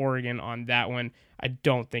got Oregon on that one. I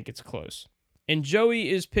don't think it's close. And Joey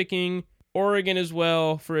is picking Oregon as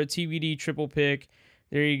well for a TBD triple pick.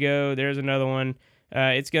 There you go. There's another one.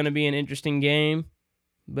 It's going to be an interesting game,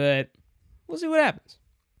 but we'll see what happens.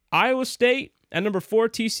 Iowa State at number 4,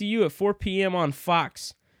 TCU at 4 p.m. on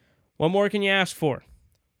Fox. What more can you ask for?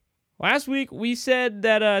 Last week, we said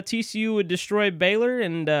that TCU would destroy Baylor,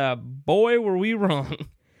 and boy, were we wrong.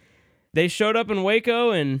 They showed up in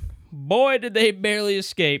Waco, and boy, did they barely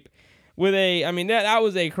escape. That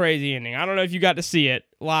was a crazy ending. I don't know if you got to see it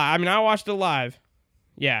live. I watched it live.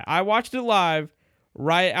 Yeah, I watched it live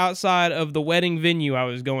right outside of the wedding venue I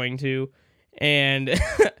was going to, and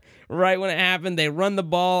right when it happened, they run the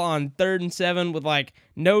ball on 3rd and 7 with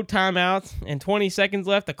no timeouts and 20 seconds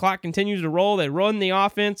left. The clock continues to roll. They run the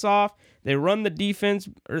offense off. They run the defense,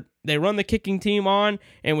 or they run the kicking team on,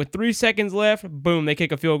 and with 3 seconds left, boom, they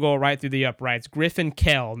kick a field goal right through the uprights. Griffin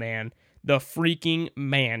Kell, man. The freaking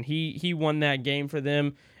man. He won that game for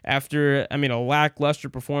them after, a lackluster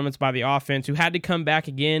performance by the offense, who had to come back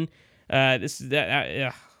again.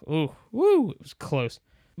 It was close.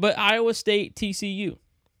 But Iowa State, TCU.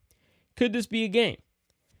 Could this be a game?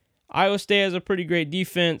 Iowa State has a pretty great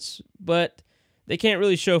defense, but they can't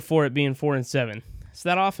really show for it being 4-7. It's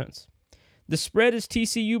that offense. The spread is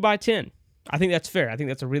TCU by 10. I think that's fair. I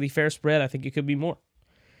think that's a really fair spread. I think it could be more.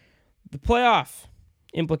 The playoff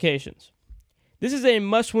implications. This is a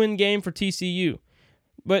must-win game for TCU.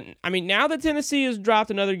 But, now that Tennessee has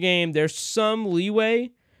dropped another game, there's some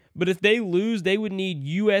leeway. But if they lose, they would need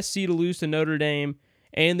USC to lose to Notre Dame,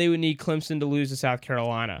 and they would need Clemson to lose to South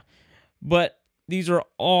Carolina. But these are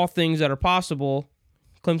all things that are possible.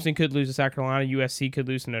 Clemson could lose to South Carolina. USC could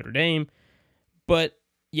lose to Notre Dame. But,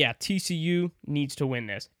 yeah, TCU needs to win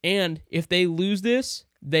this. And if they lose this,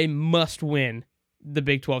 they must win the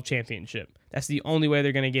Big 12 championship. That's the only way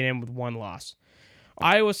they're going to get in with one loss.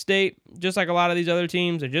 Iowa State, just like a lot of these other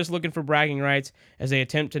teams, are just looking for bragging rights as they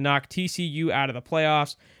attempt to knock TCU out of the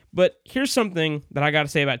playoffs. But here's something that I got to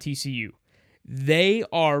say about TCU. They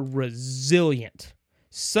are resilient.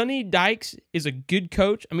 Sonny Dykes is a good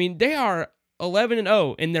coach. I mean, they are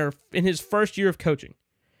 11-0 in his first year of coaching.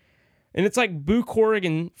 And it's like Boo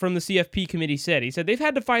Corrigan from the CFP committee said. He said they've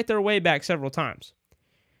had to fight their way back several times.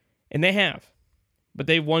 And they have. But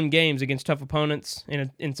they've won games against tough opponents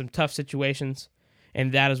in some tough situations.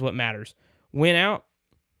 And that is what matters. Win out,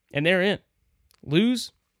 and they're in.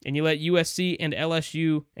 Lose, and you let USC and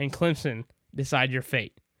LSU and Clemson decide your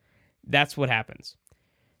fate. That's what happens.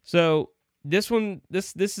 So this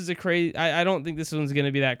is a crazy. I don't think this one's going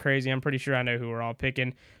to be that crazy. I'm pretty sure I know who we're all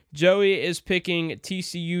picking. Joey is picking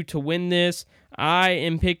TCU to win this. I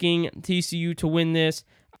am picking TCU to win this.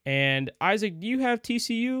 And Isaac, do you have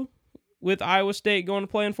TCU with Iowa State going to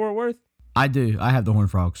play in Fort Worth? I do. I have the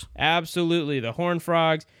Horned Frogs. Absolutely, the Horned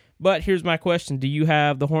Frogs. But here's my question. Do you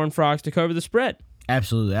have the Horned Frogs to cover the spread?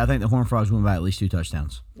 Absolutely. I think the Horned Frogs win by at least 2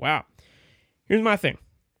 touchdowns. Wow. Here's my thing.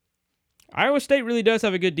 Iowa State really does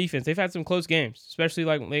have a good defense. They've had some close games, especially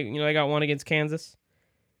they got one against Kansas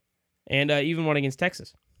and even one against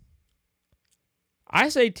Texas. I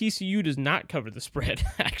say TCU does not cover the spread,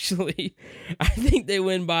 actually. I think they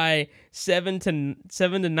win by 7 to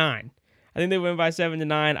 9. I think they win by 7 to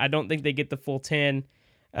 9. I don't think they get the full 10.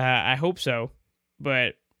 I hope so,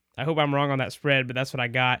 but I hope I'm wrong on that spread, but that's what I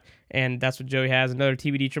got, and that's what Joey has. Another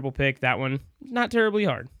TBD triple pick. That one, not terribly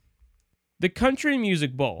hard. The Country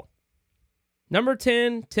Music Bowl. Number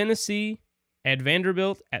 10, Tennessee at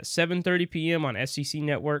Vanderbilt at 7:30 p.m. on SEC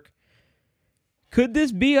Network. Could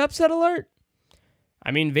this be upset alert?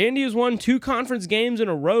 I mean, Vandy has won 2 conference games in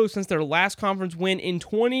a row since their last conference win in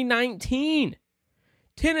 2019.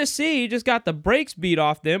 Tennessee just got the brakes beat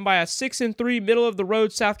off them by a 6-3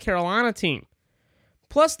 middle-of-the-road South Carolina team.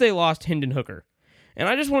 Plus, they lost Hendon Hooker. And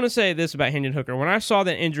I just want to say this about Hendon Hooker. When I saw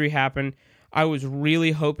that injury happen, I was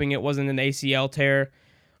really hoping it wasn't an ACL tear.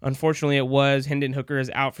 Unfortunately, it was. Hendon Hooker is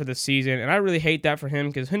out for the season, and I really hate that for him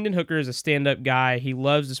because Hendon Hooker is a stand-up guy. He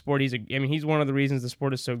loves the sport. He's one of the reasons the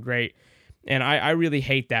sport is so great. And I really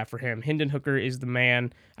hate that for him. Hendon Hooker is the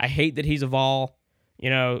man. I hate that he's a Vol.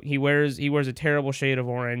 He wears a terrible shade of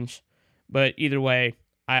orange. But either way,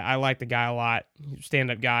 I like the guy a lot.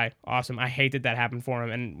 Stand-up guy. Awesome. I hate that happened for him.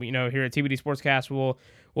 And, here at TBD Sportscast,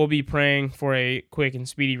 we'll be praying for a quick and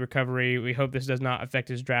speedy recovery. We hope this does not affect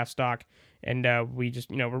his draft stock. And we just,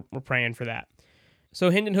 we're praying for that. So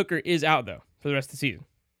Hendon Hooker is out, though, for the rest of the season.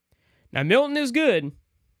 Now, Milton is good,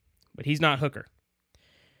 but he's not Hooker.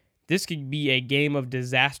 This could be a game of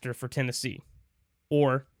disaster for Tennessee.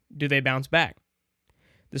 Or do they bounce back?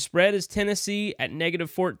 The spread is Tennessee at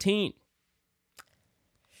 -14.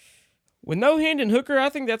 With no Hendon Hooker, I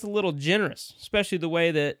think that's a little generous, especially the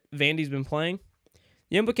way that Vandy's been playing.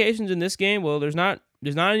 The implications in this game, well, there's not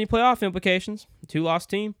any playoff implications. 2-loss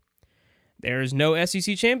team. There's no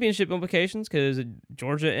SEC championship implications because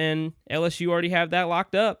Georgia and LSU already have that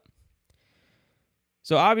locked up.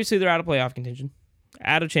 So obviously they're out of playoff contention.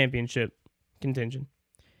 Out of championship contention.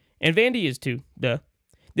 And Vandy is too, duh.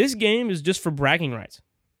 This game is just for bragging rights.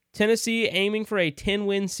 Tennessee aiming for a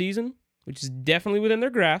 10-win season, which is definitely within their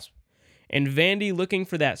grasp. And Vandy looking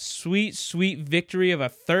for that sweet, sweet victory of a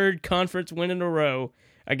 3rd conference win in a row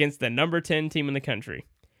against the number 10 team in the country.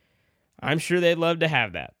 I'm sure they'd love to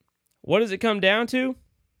have that. What does it come down to?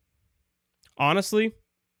 Honestly,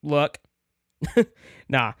 luck.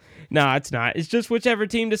 Nah, it's not. It's just whichever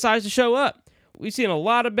team decides to show up. We've seen a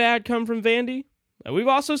lot of bad come from Vandy, and we've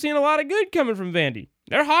also seen a lot of good coming from Vandy.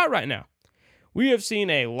 They're hot right now. We have seen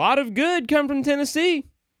a lot of good come from Tennessee.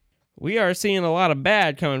 We are seeing a lot of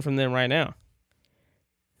bad coming from them right now.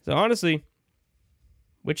 So honestly,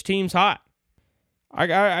 which team's hot?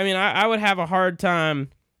 I would have a hard time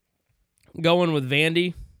going with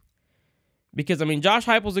Vandy because, Josh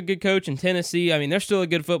Heupel's a good coach in Tennessee. They're still a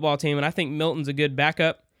good football team, and I think Milton's a good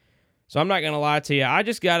backup. So I'm not going to lie to you. I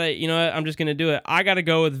just got to, I'm just going to do it. I got to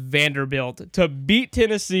go with Vanderbilt to beat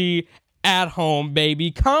Tennessee at home,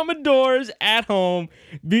 baby. Commodores at home,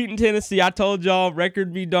 beating Tennessee. I told y'all,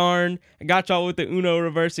 record be darned. I got y'all with the Uno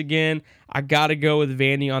reverse again. I got to go with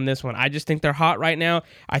Vandy on this one. I just think they're hot right now.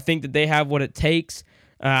 I think that they have what it takes.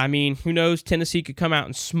 Who knows? Tennessee could come out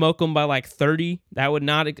and smoke them by like 30. I would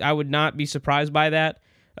not be surprised by that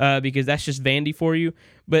because that's just Vandy for you.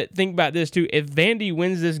 But think about this too. If Vandy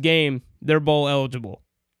wins this game, they're bowl eligible.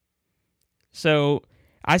 So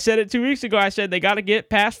I said it 2 weeks ago. I said they got to get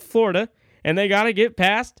past Florida and they got to get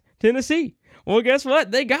past Tennessee. Well, guess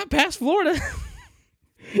what? They got past Florida.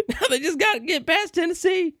 Now they just got to get past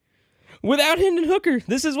Tennessee. without Hendon Hooker.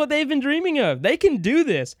 This is what they've been dreaming of. They can do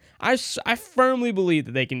this. I firmly believe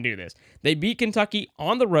that they can do this. They beat Kentucky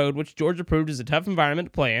on the road, which Georgia proved is a tough environment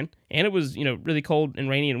to play in, and it was, really cold and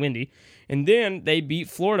rainy and windy. And then they beat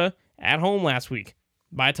Florida at home last week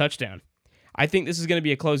by a touchdown. I think this is going to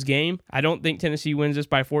be a close game. I don't think Tennessee wins this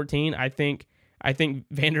by 14. I think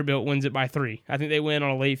Vanderbilt wins it by 3. I think they win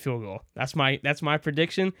on a late field goal. That's my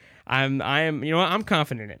prediction. I'm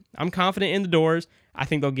confident in it. I'm confident in the Doors. I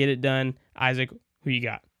think they'll get it done. Isaac, who you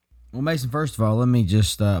got? Well, Mason, first of all, let me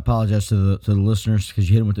just apologize to the listeners because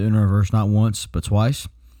you hit them with the Uno reverse not once but twice.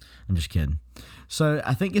 I'm just kidding. So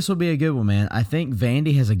I think this will be a good one, man. I think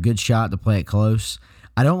Vandy has a good shot to play it close.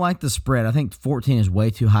 I don't like the spread. I think 14 is way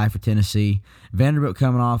too high for Tennessee. Vanderbilt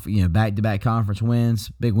coming off, back-to-back conference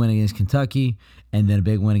wins, big win against Kentucky, and then a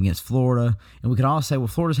big win against Florida. And we can all say, well,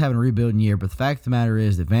 Florida's having a rebuilding year, but the fact of the matter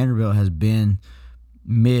is that Vanderbilt has been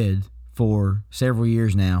mid for several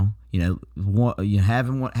years now. Hadn't won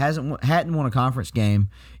a conference game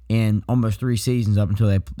in almost 3 seasons up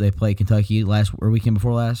until they played Kentucky weekend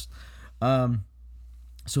before last.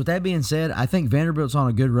 So with that being said, I think Vanderbilt's on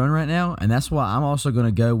a good run right now, and that's why I'm also going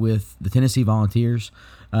to go with the Tennessee Volunteers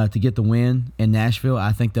to get the win in Nashville.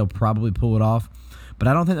 I think they'll probably pull it off, but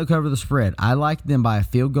I don't think they'll cover the spread. I like them by a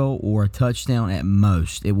field goal or a touchdown at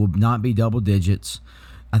most. It will not be double digits.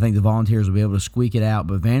 I think the Volunteers will be able to squeak it out,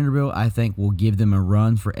 but Vanderbilt, I think, will give them a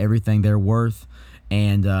run for everything they're worth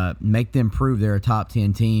and make them prove they're a top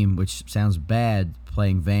 10 team, which sounds bad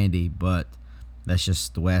playing Vandy, but that's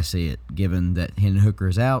just the way I see it, given that Hendon Hooker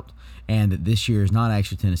is out and that this year is not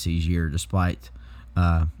actually Tennessee's year, despite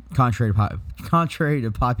contrary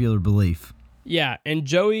to popular belief. Yeah, and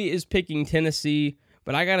Joey is picking Tennessee,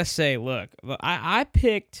 but I gotta say, look, I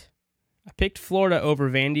picked Florida over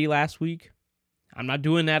Vandy last week. I'm not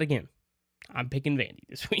doing that again. I'm picking Vandy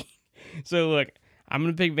this week. So look, I'm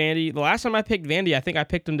gonna pick Vandy. The last time I picked Vandy, I think I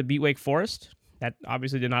picked them to beat Wake Forest. That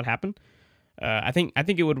obviously did not happen. I think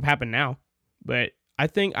it would have happened now. But I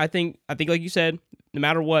think like you said, no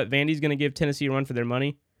matter what, Vandy's going to give Tennessee a run for their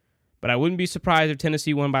money. But I wouldn't be surprised if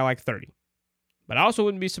Tennessee won by like 30. But I also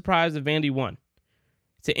wouldn't be surprised if Vandy won.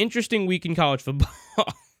 It's an interesting week in college football.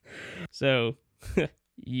 So,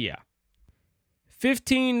 yeah.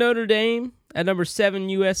 15 Notre Dame at number 7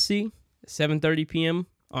 USC, 7:30 p.m.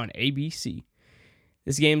 on ABC.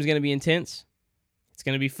 This game is going to be intense. It's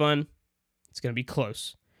going to be fun. It's going to be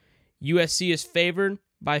close. USC is favored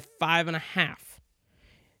by 5.5.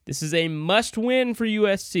 This is a must-win for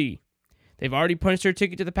USC. They've already punched their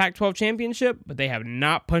ticket to the Pac-12 championship, but they have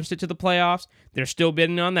not punched it to the playoffs. They're still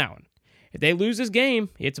bidding on that one. If they lose this game,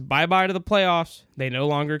 it's bye-bye to the playoffs. They no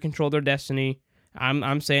longer control their destiny.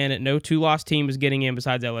 I'm saying that no 2-loss team is getting in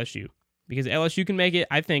besides LSU, because LSU can make it,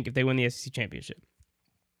 I think, if they win the SEC championship.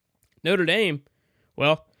 Notre Dame,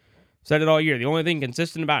 well, said it all year. The only thing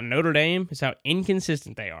consistent about Notre Dame is how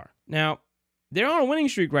inconsistent they are. Now, they're on a winning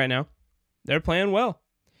streak right now. They're playing well.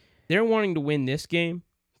 They're wanting to win this game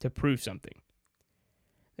to prove something.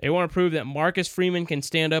 They want to prove that Marcus Freeman can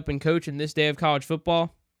stand up and coach in this day of college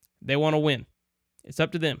football. They want to win. It's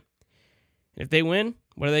up to them. And if they win,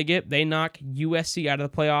 what do they get? They knock USC out of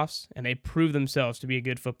the playoffs, and they prove themselves to be a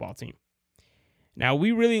good football team. Now,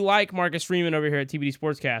 we really like Marcus Freeman over here at TBD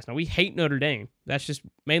Sportscast. Now, we hate Notre Dame. That's just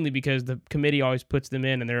mainly because the committee always puts them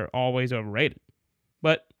in, and they're always overrated.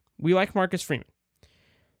 But we like Marcus Freeman.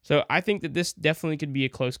 So I think that this definitely could be a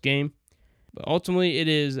close game. But ultimately, it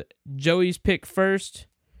is Joey's pick first.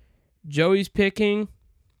 Joey's picking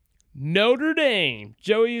Notre Dame.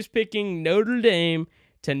 Joey is picking Notre Dame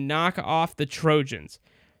to knock off the Trojans.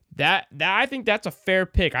 That I think that's a fair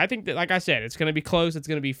pick. I think that, like I said, it's going to be close. It's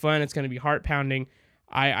going to be fun. It's going to be heart-pounding.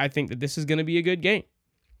 I think that this is going to be a good game.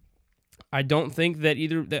 I don't think that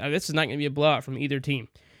this is not going to be a blowout from either team.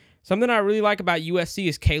 Something I really like about USC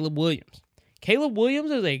is Caleb Williams. Caleb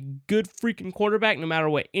Williams is a good freaking quarterback no matter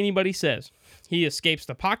what anybody says. He escapes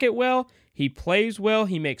the pocket well, he plays well,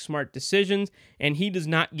 he makes smart decisions, and he does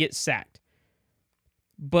not get sacked.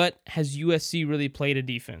 But has USC really played a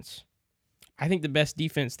defense? I think the best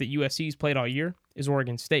defense that USC's played all year is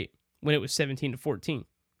Oregon State when it was 17-14.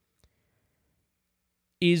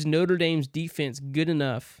 Is Notre Dame's defense good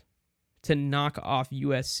enough to knock off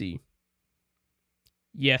USC?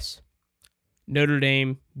 Yes. Notre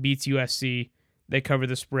Dame beats USC. They cover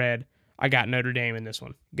the spread. I got Notre Dame in this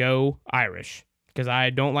one. Go Irish. Because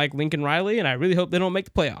I don't like Lincoln Riley, and I really hope they don't make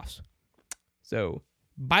the playoffs. So,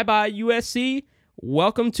 bye-bye USC.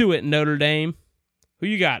 Welcome to it, Notre Dame. Who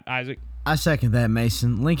you got, Isaac? I second that,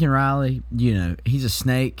 Mason. Lincoln Riley, he's a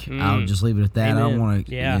snake. I'll just leave it at that. Amen. I don't want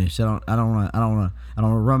to. I don't want to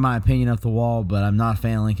run my opinion up the wall, but I'm not a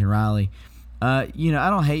fan of Lincoln Riley. I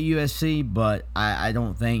don't hate USC, but I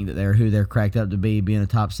don't think that they're who they're cracked up to be, being a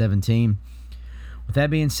top 7 team. With that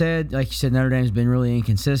being said, like you said, Notre Dame's been really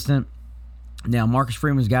inconsistent. Now, Marcus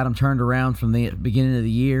Freeman's got them turned around from the beginning of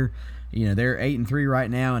the year. They're 8-3 right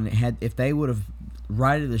now, and if they would have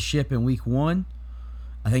righted the ship in week 1,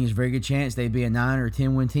 I think there's a very good chance they'd be a 9 or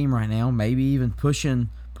 10 win team right now, maybe even pushing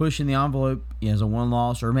the envelope as a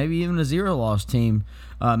 1-loss or maybe even a 0-loss team,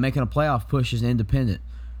 making a playoff push as an independent.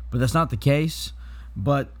 But that's not the case.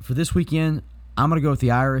 But for this weekend, I'm going to go with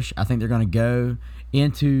the Irish. I think they're going to go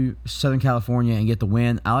into Southern California and get the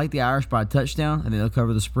win. I like the Irish by a touchdown. I think they'll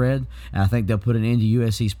cover the spread, and I think they'll put an end to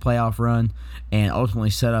USC's playoff run and ultimately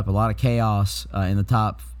set up a lot of chaos in the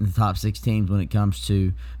top 6 teams when it comes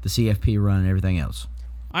to the CFP run and everything else.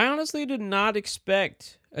 I honestly did not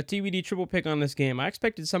expect a TBD triple pick on this game. I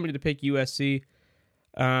expected somebody to pick USC,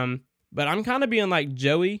 but I'm kind of being like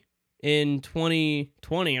Joey in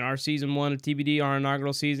 2020 in our season 1 of TBD, our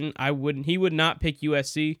inaugural season. He would not pick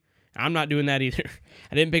USC. I'm not doing that either.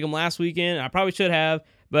 I didn't pick him last weekend. I probably should have,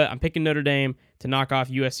 but I'm picking Notre Dame to knock off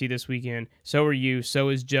USC this weekend. So are you. So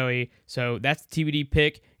is Joey. So that's the TBD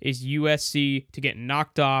pick, is USC to get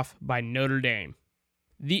knocked off by Notre Dame.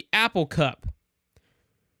 The Apple Cup.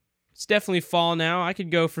 It's definitely fall now. I could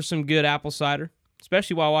go for some good apple cider,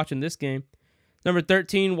 especially while watching this game. Number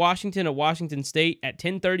 13, Washington at Washington State at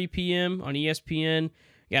 10:30 p.m. on ESPN.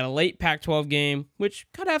 You got a late Pac-12 game, which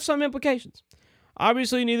could have some implications.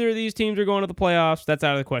 Obviously, neither of these teams are going to the playoffs. That's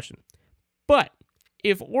out of the question. But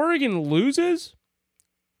if Oregon loses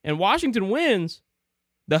and Washington wins,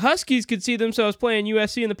 the Huskies could see themselves playing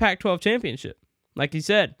USC in the Pac-12 championship. Like he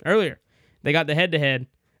said earlier, they got the head-to-head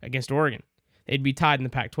against Oregon. They'd be tied in the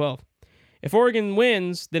Pac-12. If Oregon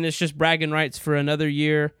wins, then it's just bragging rights for another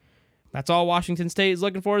year. That's all Washington State is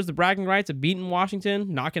looking for, is the bragging rights of beating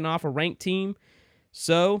Washington, knocking off a ranked team.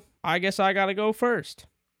 So I guess I got to go first.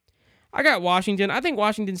 I got Washington. I think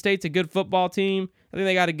Washington State's a good football team. I think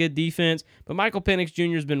they got a good defense. But Michael Penix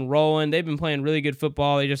Jr. has been rolling. They've been playing really good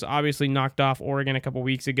football. They just obviously knocked off Oregon a couple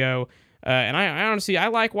weeks ago. And I honestly, I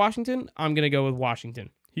like Washington. I'm going to go with Washington.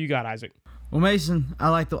 Who you got, Isaac? Well, Mason, I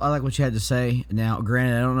like what you had to say. Now,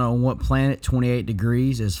 granted, I don't know on what planet 28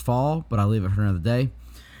 degrees is fall, but I'll leave it for another day.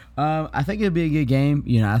 I think it'll be a good game.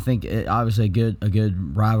 I think obviously a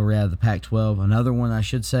good rivalry out of the Pac-12. Another one, I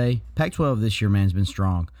should say. Pac-12 this year, man, has been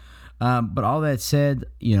strong. But all that said,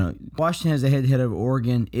 Washington has a head-to-head over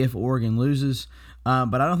Oregon if Oregon loses.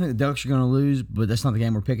 But I don't think the Ducks are going to lose. But that's not the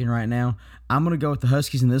game we're picking right now. I'm going to go with the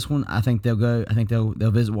Huskies in this one. I think they'll go. I think they'll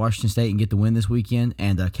visit Washington State and get the win this weekend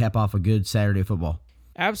and cap off a good Saturday of football.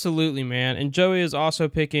 Absolutely, man. And Joey is also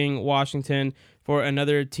picking Washington for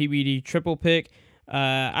another TBD triple pick.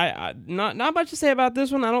 I not much to say about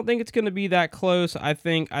this one. I don't think it's going to be that close. I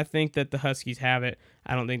think that the Huskies have it.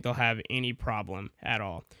 I don't think they'll have any problem at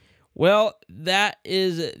all. Well, that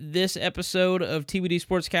is this episode of TBD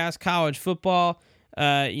Sportscast College Football.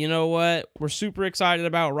 You know what? We're super excited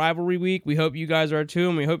about Rivalry Week. We hope you guys are too,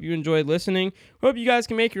 and we hope you enjoyed listening. Hope you guys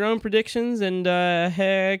can make your own predictions, and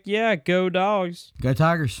heck yeah, go Dogs. Go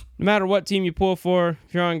Tigers. No matter what team you pull for,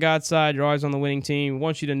 if you're on God's side, you're always on the winning team. We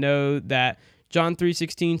want you to know that John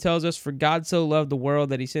 3:16 tells us, "For God so loved the world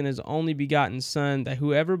that he sent his only begotten Son, that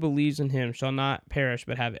whoever believes in him shall not perish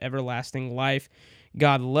but have everlasting life."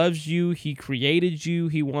 God loves you. He created you.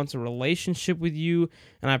 He wants a relationship with you.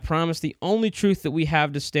 And I promise the only truth that we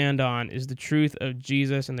have to stand on is the truth of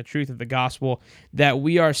Jesus and the truth of the gospel, that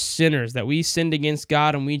we are sinners, that we sinned against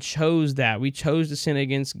God, and we chose that. We chose to sin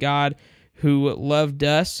against God who loved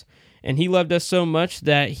us. And he loved us so much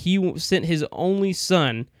that he sent his only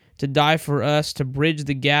Son to die for us, to bridge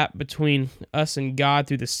the gap between us and God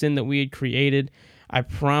through the sin that we had created. I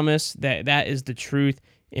promise that that is the truth.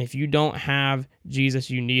 If you don't have Jesus,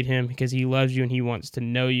 you need him because he loves you and he wants to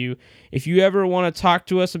know you. If you ever want to talk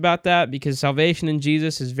to us about that, because salvation in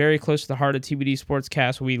Jesus is very close to the heart of TBD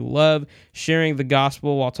Sportscast. We love sharing the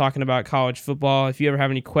gospel while talking about college football. If you ever have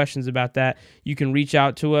any questions about that, you can reach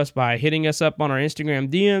out to us by hitting us up on our Instagram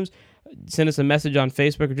DMs, send us a message on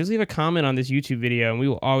Facebook, or just leave a comment on this YouTube video, and we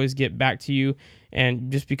will always get back to you. And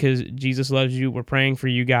just because Jesus loves you, we're praying for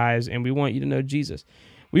you guys, and we want you to know Jesus.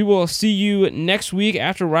 We will see you next week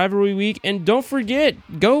after Rivalry Week. And don't forget,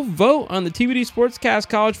 go vote on the TBD Sportscast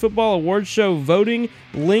College Football Awards Show voting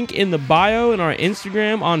link in the bio in our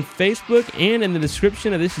Instagram, on Facebook, and in the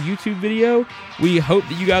description of this YouTube video. We hope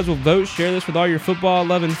that you guys will vote, share this with all your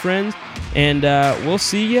football-loving friends, and we'll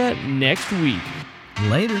see you next week.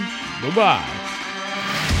 Later. Bye-bye.